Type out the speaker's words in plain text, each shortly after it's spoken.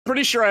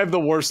pretty sure I have the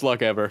worst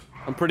luck ever.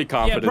 I'm pretty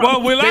confident. Yeah,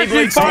 well, we'll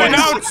actually find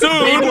out soon.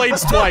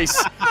 Beyblades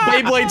twice.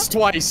 Beyblades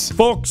twice.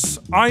 Folks,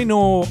 I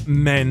know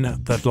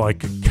men that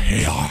like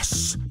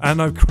chaos, and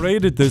I've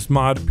created this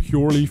mod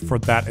purely for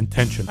that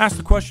intention. Ask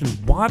the question,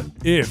 what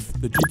if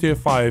the GTA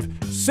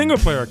 5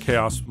 single-player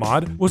chaos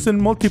mod was in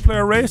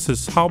multiplayer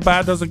races? How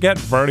bad does it get?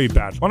 Very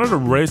bad. One of the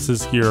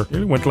races here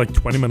really went like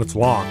 20 minutes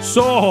long.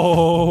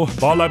 So,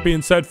 with all that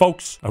being said,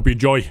 folks, I hope you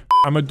enjoy.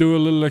 I'm gonna do a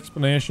little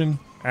explanation.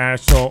 Ow.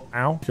 So,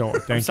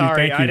 thank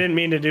Sorry, you. I didn't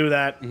mean to do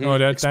that. No,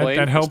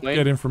 that helped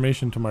get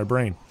information to my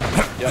brain.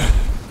 Yep.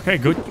 Okay,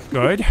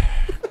 good.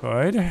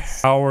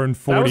 Hour and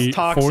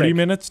 40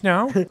 minutes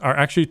now. Or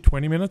actually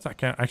 20 minutes. I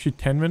can't. Actually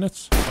 10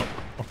 minutes. Oh,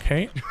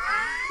 okay.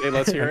 Hey,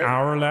 let's hear it. An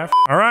hour left.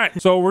 All right.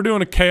 So we're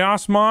doing a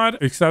chaos mod,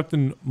 except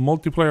in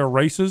multiplayer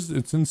races.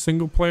 It's in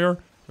single player.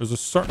 There's a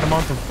certain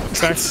amount of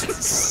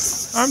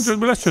effects.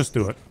 Let's just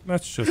do it.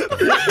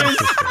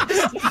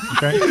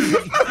 Okay.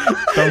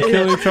 Don't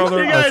kill each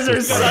other. You guys are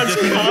such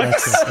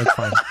cocks. It's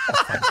fine.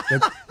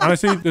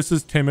 Honestly, this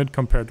is timid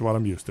compared to what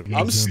I'm used to.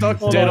 I'm stuck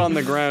dead on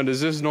the ground.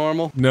 Is this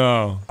normal?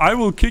 No. I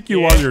will kick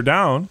you while you're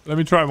down. Let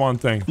me try one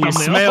thing. You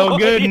smell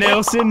good,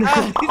 Nelson.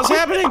 What's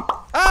happening?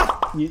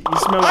 You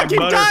smell like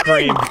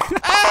buttercream.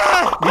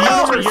 The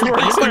universe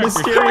works in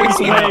mysterious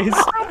ways.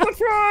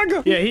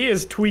 Yeah, he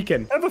is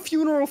tweaking. Have a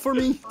funeral for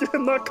me.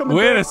 I'm not coming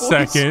Wait back, a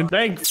second.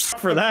 Thanks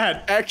for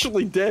that.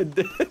 Actually dead.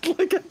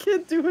 Like I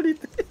can't do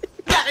anything.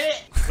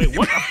 Wait,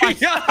 what the fuck? I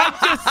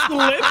just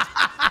slipped.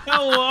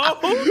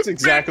 Hello? That's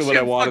exactly what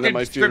I wanted at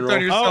my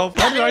funeral. Oh,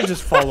 how did I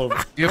just fall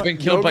over? You've been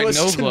killed by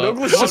Nogla.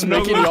 Nogla's just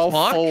making y'all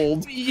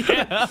fold.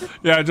 Yeah.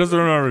 Just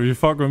remember, if you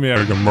fuck with me,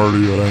 I can murder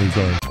you at any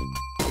time.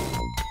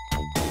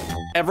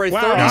 Every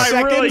 30 Wow, seconds.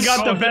 I really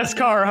got the best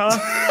car, huh?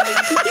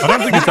 I don't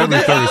think it's every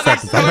 30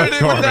 seconds. I'm not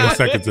sure how many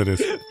seconds it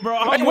is. Bro,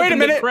 Hey, wait a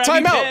minute.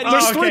 Time out.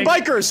 There's okay. 3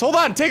 bikers. Hold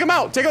on. Take them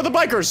out. Take out the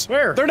bikers.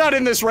 Where? They're not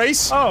in this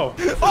race. Oh.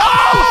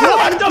 Oh,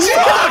 what the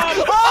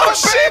fuck? Oh,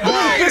 shit.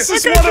 This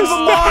is one of the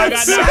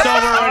mods.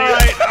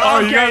 Oh,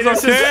 you guys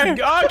okay?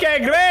 Okay,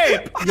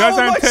 great. You guys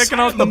aren't taking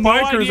out the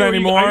bikers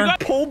anymore.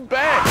 Pulled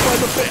back by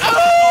the thing.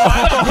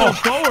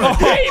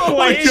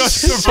 I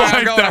just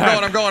survived that.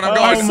 I'm going. Oh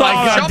my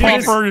god,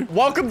 dude.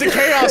 Welcome to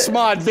Chaos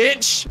Mod,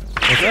 bitch.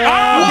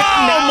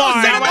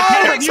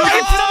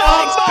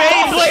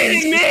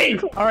 Beyblading me!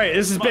 Alright,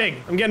 this is big.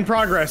 I'm getting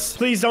progress.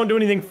 Please don't do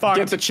anything fucked.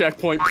 Get the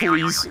checkpoint,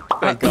 please.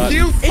 Thank God.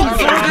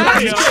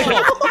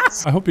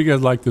 I hope you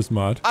guys like this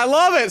mod. I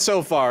love it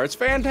so far. It's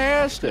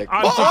fantastic.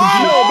 I'm so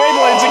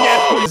Beyblades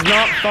again. It's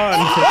not fun.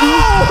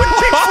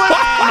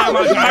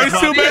 I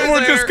assume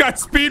everyone just got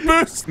speed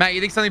boost. Matt,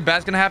 you think something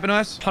bad's gonna happen to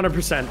us?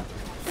 100%.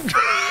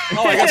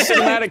 Oh, I got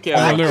cinematic Oh,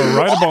 camera. they were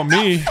right about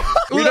me.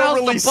 We don't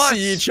really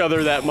see each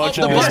other that much.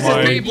 The bus is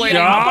Beyblading.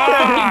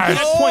 God.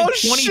 Point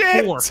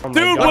shit. 24.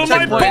 Dude, will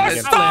my bus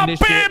stop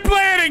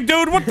Beyblading,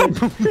 dude? What the?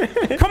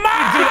 Come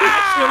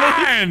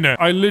on!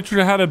 I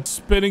literally had a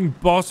spinning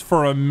bus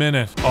for a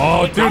minute.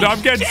 Oh, dude, I'm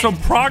getting some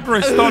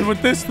progress done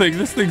with this thing.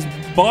 This thing's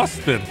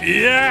busted.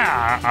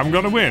 Yeah, I'm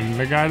gonna win.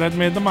 The guy that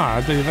made the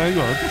mod. Very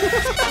good.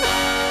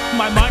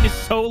 My mind is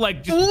so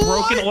like just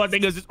broken. All I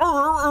think is just.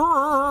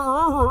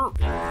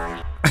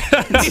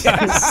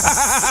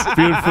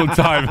 Beautiful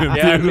timing.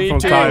 Yeah, Beautiful me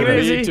too. timing.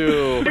 Me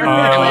too.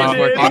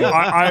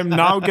 I'm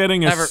now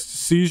getting a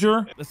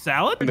seizure. The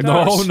salad?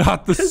 No,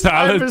 not the I have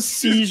salad. a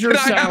seizure I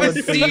have a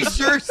salad.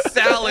 seizure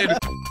salad.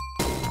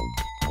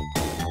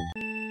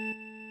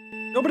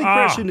 Nobody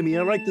crash into me.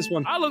 I like this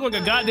one. I look like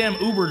a goddamn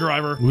Uber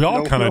driver. We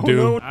all kind of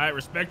do. All right,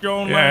 respect your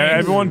own Yeah, lane.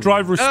 everyone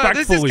drive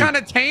respectfully. This is kind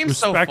of tame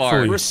so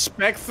far.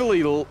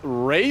 Respectfully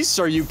race?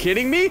 Are you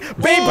kidding me?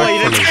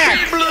 Beyblade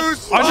attack!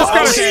 I just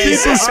got a speed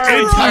boost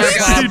I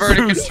got into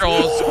inverted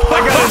controls.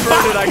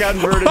 I got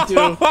inverted too.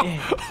 Oh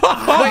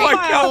my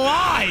god.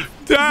 Alive.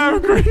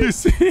 Damn,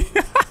 Greasy.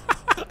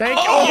 Thank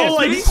you.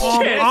 Holy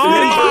shit.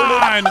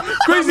 On.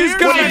 Greasy's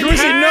got a Grizzy,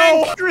 tank.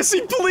 no!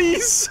 Grizzy,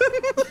 please!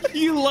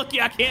 You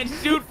lucky I can't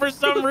shoot for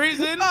some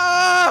reason.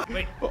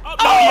 Wait. Oh, no,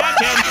 Oh. yeah, I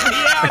can.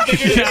 Yeah, I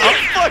figured it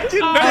out.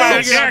 Fucking I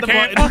bitch! figured out the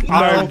button.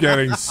 I'm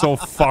getting so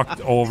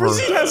fucked over.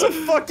 Grizzy has a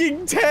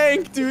fucking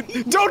tank, dude.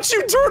 Don't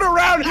you turn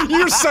around!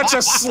 You're such a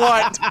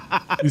slut!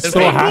 He's so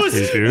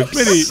happy, dude.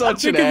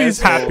 Such Look an at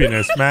his asshole.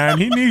 happiness, man.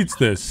 He needs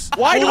this.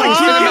 Why do I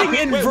keep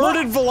getting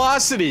inverted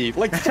velocity?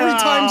 Like 3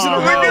 times in a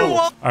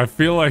row. I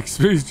feel like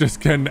he's just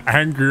getting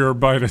angrier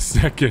by the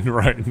second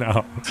right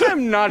now.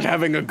 I'm not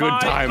having a good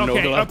time,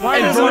 okay, Nogla. why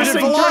does Inverted this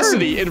thing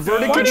velocity,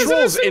 inverted Why does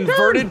controls, this thing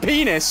inverted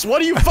penis. What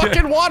do you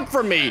fucking want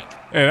from me?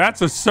 Hey,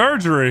 that's a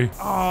surgery.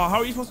 Oh, how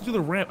are you supposed to do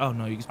the ramp? Oh,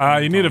 no. You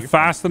can You need it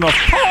fast enough.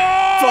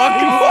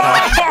 Fuck.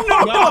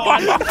 No,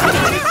 I'm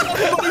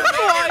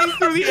flying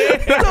through the air.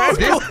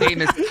 This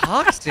game is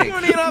toxic.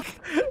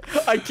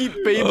 I keep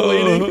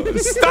Beyblading.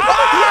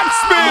 Stop,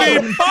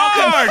 Speed! Fuck!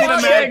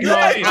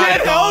 I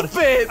can't help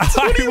it.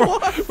 What do you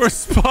want? We're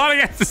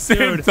spawning at the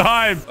same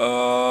time.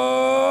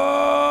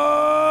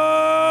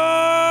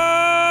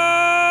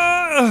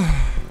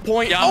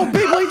 point. Yeah. Oh,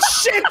 Beyblade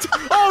shit!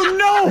 Oh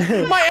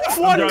no! My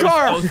F1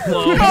 car! So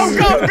slow. Go,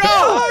 go, go!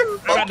 I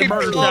got the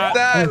burger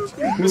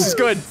shot. This is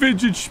good.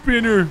 Fidget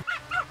spinner.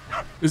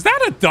 Is that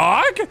a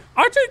dog?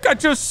 I think I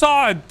just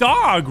saw a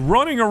dog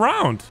running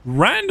around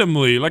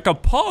randomly like a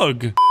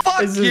pug.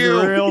 Fuck This you.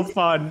 is real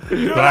fun.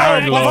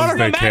 Blag loves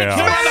the chaos.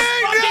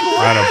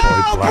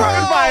 Attaboy,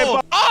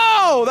 Blag.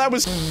 Oh, that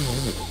was.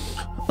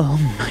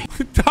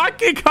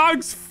 Donkey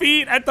Kong's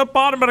feet at the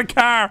bottom of the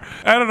car.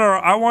 Editor,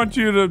 I want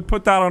you to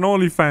put that on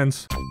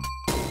OnlyFans.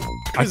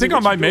 I think I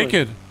might make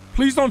it.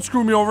 Please don't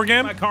screw me over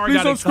again.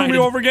 Please don't screw me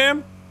over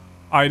again.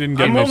 I didn't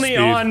get I'm enough only speed.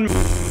 on.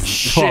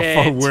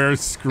 Shit. We're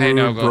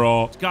screwed,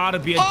 bro. There's gotta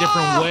be a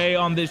different way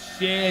on this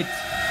shit.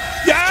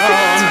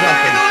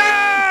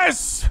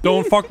 Yes!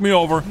 Don't fuck me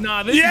over.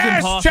 Nah, this is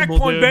impossible,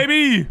 checkpoint, dude.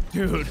 baby.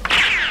 Dude.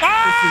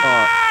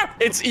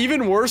 It's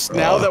even worse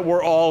now that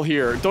we're all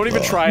here. Don't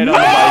even try it on the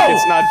bike.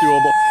 It's not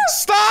doable.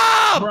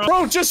 Stop!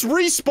 Bro, just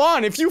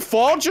respawn. If you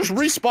fall, just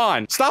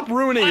respawn. Stop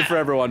ruining it for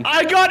everyone.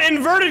 I got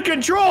inverted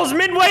controls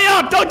midway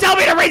up. Don't tell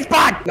me to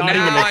respawn. Not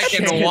even Now a I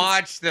can chance.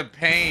 watch the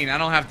pain. I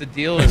don't have to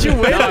deal with it. You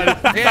win.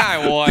 Yeah,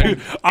 I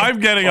won. I'm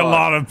getting a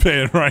lot of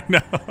pain right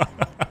now.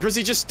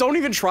 Grizzy, just don't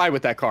even try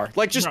with that car.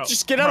 Like, just Bro,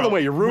 get out of the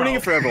way. You're ruining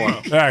it for everyone.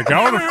 Yeah,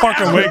 go the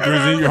fucking way,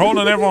 Grizzy. You're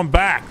holding everyone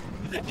back.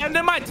 And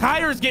then my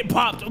tires get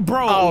popped,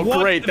 bro. Oh, what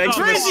great. the- Thanks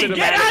for the Crazy, cinematic.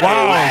 get out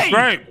Wow, of the way.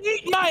 great.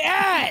 Eat my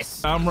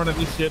ass. I'm running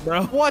this shit,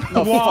 bro. What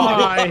the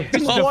Why? fuck? What the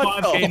fuck?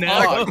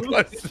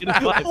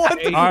 What?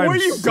 Where are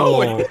you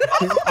going?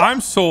 I'm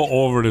so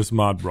over this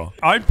mod, bro.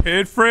 I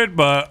paid for it,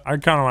 but I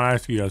kind of want to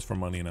ask you guys for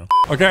money now.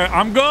 Okay,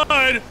 I'm good.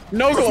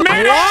 Nogla,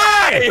 Smitty!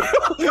 why?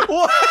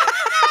 What?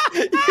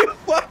 You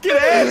fucking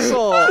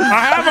asshole.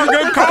 I have a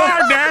good car,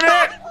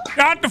 damn it.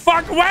 Got the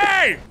fuck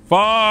away.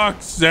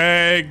 Fuck's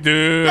sake,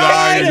 dude.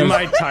 I just...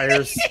 My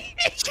tires.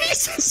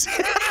 Jesus.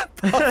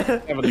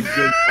 Having a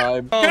good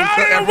time. Get out of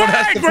Everyone the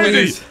has way, to Grizzy.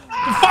 finish.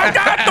 Fuck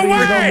out the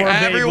way.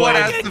 Everyone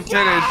has to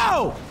finish.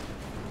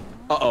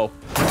 Uh-oh.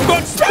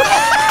 Good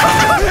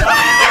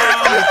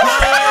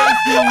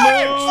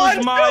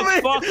Lose my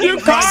fucking You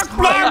cock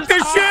blocked the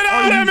shit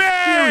out of me.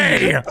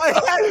 I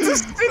had to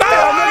sit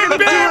I'm down.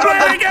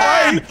 being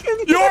again.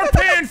 You're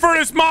paying for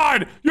this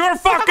mod. You're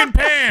fucking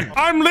paying.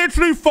 I'm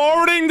literally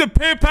forwarding the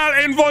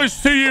PayPal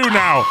invoice to you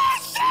now.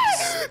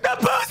 The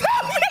boost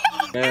helped me.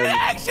 It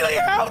actually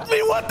helped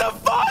me. What the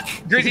fuck?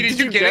 Grizzy, did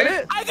you get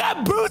it? I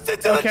got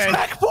boosted to the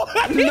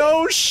checkpoint.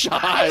 No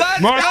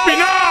shot. Must be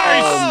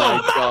nice. Oh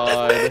my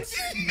god.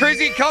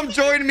 Grizzy, come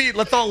join me.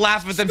 Let's all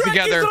laugh at them He's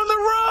together. on the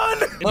run.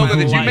 Nogla,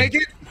 did you make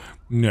it?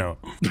 No.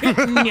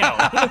 No.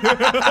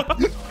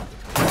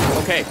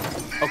 Okay.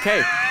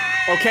 Okay.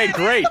 Okay,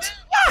 great.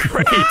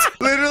 Great.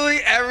 Literally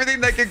everything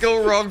that could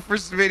go wrong for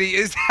Smitty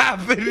is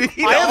happening.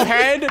 I have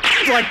had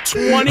like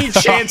 20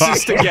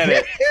 chances to get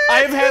it.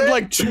 I have had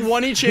like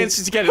 20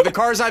 chances to get it. The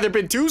car's either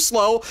been too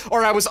slow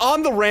or I was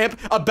on the ramp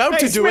about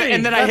to do it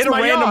and then I hit a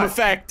random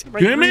effect.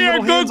 Give me a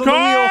good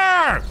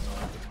car.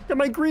 Got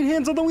my green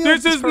hands on the wheel.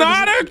 This is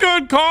not a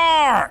good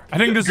car. I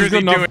think this is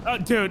good enough.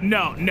 Dude,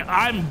 no,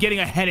 I'm getting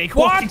a headache.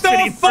 What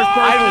the fuck?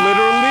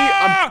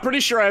 I'm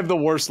pretty sure I have the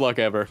worst luck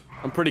ever.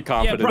 I'm pretty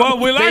confident. Well,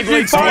 we'll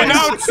actually Beyblades find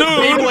twice. out soon.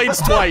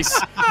 Beyblades twice.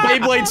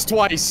 Beyblades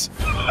twice.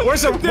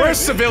 Where's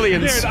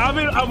civilians? Dude,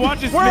 I'm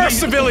watching. Where are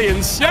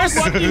civilians? Yes!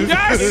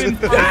 Yes!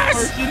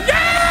 Yes! Oh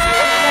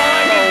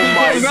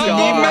my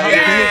god.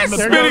 Yes!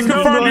 Smitty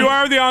confirmed you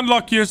are the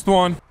unluckiest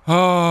one.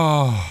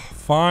 Oh,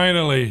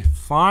 finally.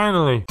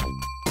 Finally.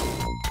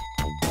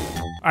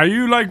 Are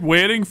you like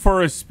waiting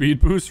for a speed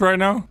boost right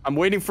now? I'm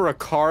waiting for a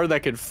car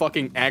that could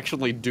fucking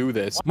actually do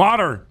this.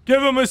 Modder,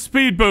 give him a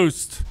speed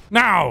boost.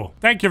 Now.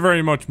 Thank you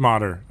very much,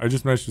 Modder. I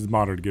just messaged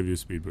Modder to give you a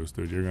speed boost,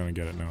 dude. You're gonna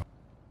get it now.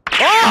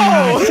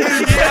 Oh!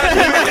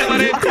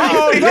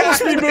 Oh, double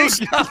speed boost.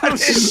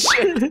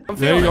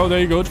 There you go, there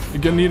you go.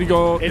 You need to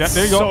go. Yeah,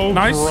 there you go. so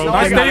Nice. broken.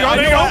 Nice. There you go,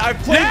 there you go. I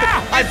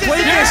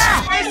played this.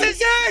 This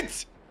is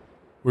it!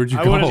 Where'd you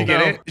I go? wanted Did you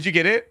get it? Did you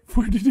get it?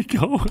 Where did he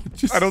go?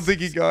 Just... I don't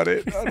think he got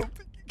it. I don't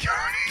think he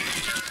got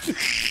it.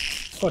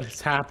 What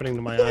is happening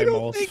to my I don't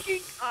eyeballs? think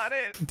he got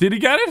it. Did he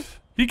get it?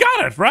 He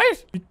got it,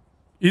 right?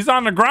 He's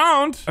on the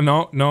ground.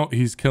 No, no,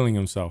 he's killing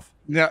himself.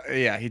 No,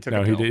 yeah, he took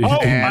No, a he pill. did. Oh,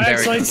 And I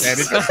there he actually- is.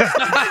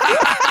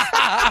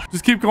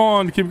 Just keep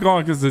going,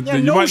 because you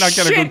No might not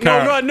get a shit. good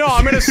car. No,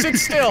 I'm gonna sit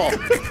still.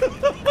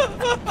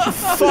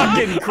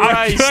 Fucking I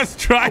Christ. just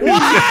tried.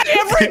 What?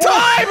 Every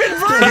time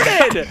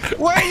inverted.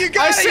 Wait, you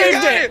got I it! saved You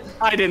got it.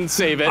 I didn't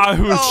save it. I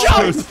was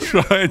Jump! just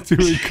trying to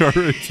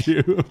encourage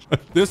you.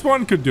 This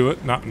one could do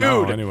it. Not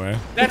no, Dude. anyway.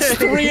 That's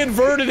 3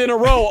 inverted in a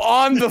row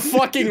on the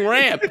fucking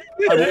ramp.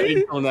 I'm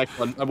waiting for the next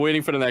one. I'm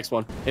waiting for the next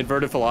one.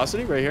 Inverted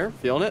velocity right here.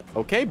 Feeling it.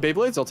 Okay,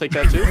 Beyblades. I'll take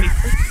that too.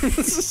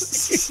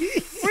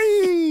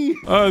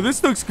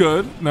 This looks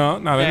good. No,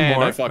 not And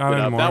anymore. I fucked Not it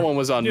up. anymore. That one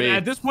was on Dude, me.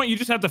 at this point, you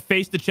just have to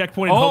face the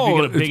checkpoint and hope you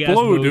Oh, get a big it's ass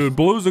blue, boost. dude.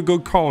 Blue's a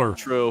good color.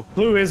 True.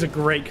 Blue is a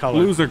great color.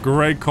 Blue's a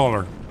great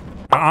color.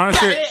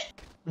 Honestly,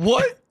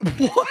 What?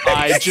 What?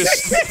 I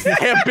just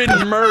have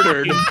been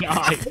murdered. Yeah,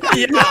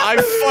 I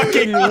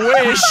fucking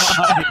wish.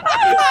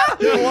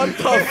 What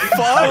the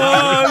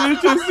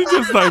fuck? He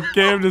just like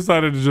game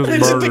decided to just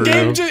murder The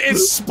game him. just it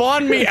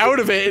spawned me out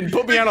of it and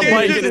put me on a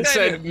bike and it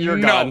said, "You're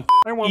gone."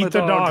 I want Eat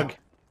the dog.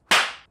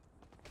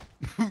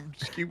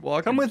 Just keep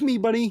walking. Come with me,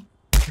 buddy.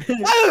 The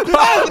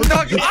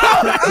dog.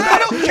 I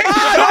don't care.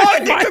 I don't want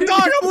to kick the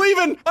dog. I'm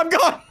leaving. I'm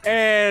gone.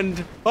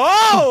 And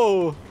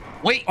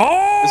Wait.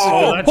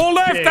 Oh, that's pull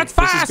left. big. That's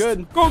This is fast.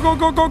 good. Go, go,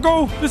 go, go,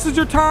 go. This is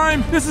your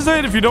time. This is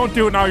it. If you don't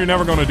do it now, you're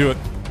never gonna do it.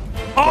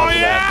 Oh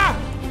yeah!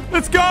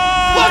 Let's go!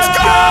 let's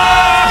go!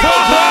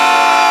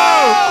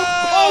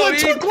 All it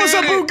he took was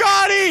a did it.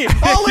 Bugatti.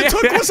 All it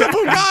took was a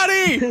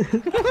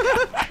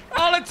Bugatti.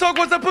 All it took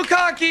was a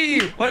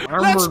bukkake. What?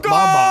 Let's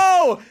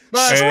go!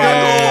 Let's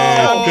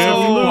Hey, fifth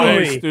Absolutely.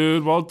 place,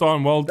 dude. Well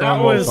done, well done,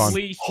 That well was-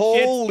 done.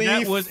 Holy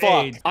that was fuck.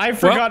 AIDS. I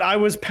forgot I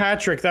was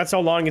Patrick. That's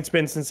how long it's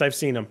been since I've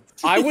seen him.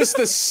 I was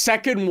the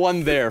second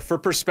one there. For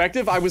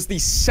perspective, I was the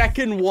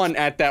second one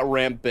at that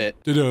ramp bit.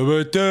 Hit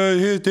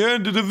the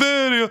end of the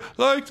video.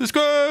 Like,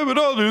 subscribe, and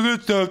all the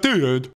good stuff. The end.